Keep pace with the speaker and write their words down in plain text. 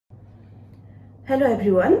Hello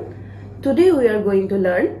everyone. Today we are going to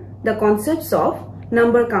learn the concepts of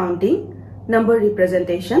number counting, number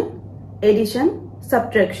representation, addition,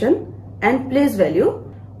 subtraction and place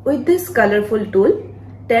value with this colorful tool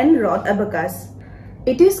 10 Rod Abacus.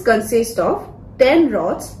 It is consist of 10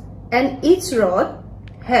 rods and each rod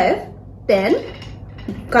have 10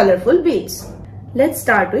 colorful beads. Let's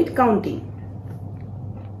start with counting.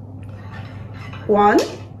 1,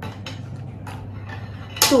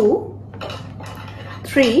 2,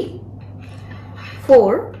 3,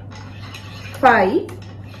 4, 5,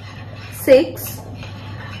 6,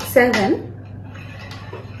 7,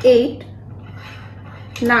 8,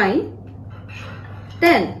 9,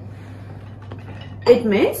 10. It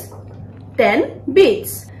means 10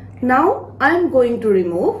 beads. Now I am going to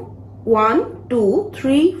remove 1, 2,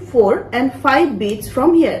 3, 4 and 5 beads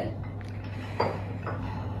from here.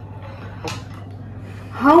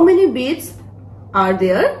 How many beads are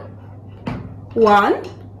there?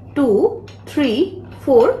 1, 2, 3,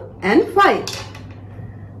 4 and 5.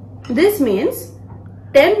 This means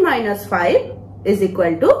 10 minus 5 is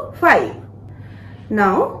equal to 5.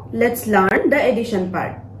 Now let's learn the addition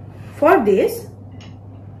part. For this,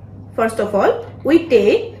 first of all, we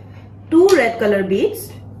take 2 red color beads.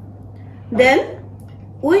 Then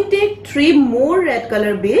we take 3 more red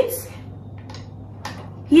color beads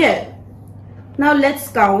here. Now let's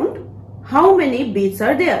count how many beads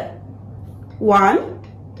are there.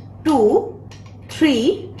 1, 2,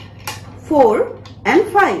 3, 4 and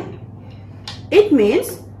 5. It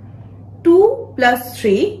means 2 plus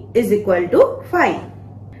 3 is equal to 5.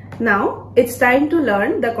 Now it's time to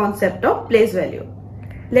learn the concept of place value.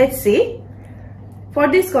 Let's see. For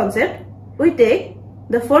this concept, we take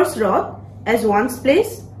the first rod as ones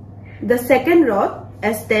place, the second rod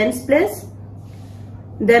as tens place,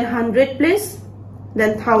 then 100 place,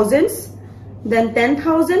 then thousands, then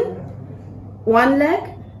 10,000, 1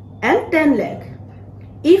 lakh and 10 lakh.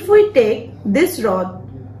 If we take this rod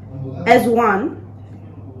as 1,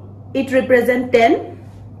 it represents 10,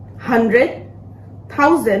 100,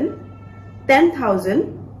 1000, 10,000,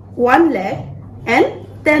 1 lakh and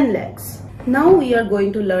 10 lakhs. Now we are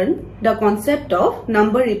going to learn the concept of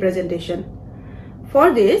number representation.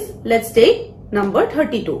 For this, let's take number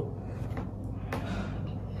 32.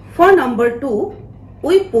 For number 2,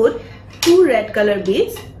 we put 2 red color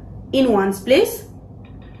beads in ones place,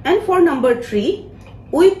 and for number 3,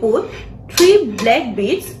 we put 3 black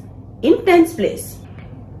beads in tens place.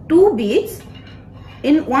 2 beads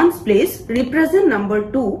in ones place represent number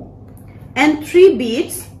 2 and 3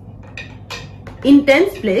 beads in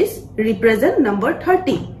tens place represent number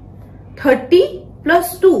 30. 30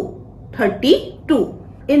 plus 2, 32.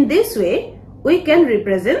 In this way, we can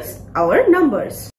represent our numbers.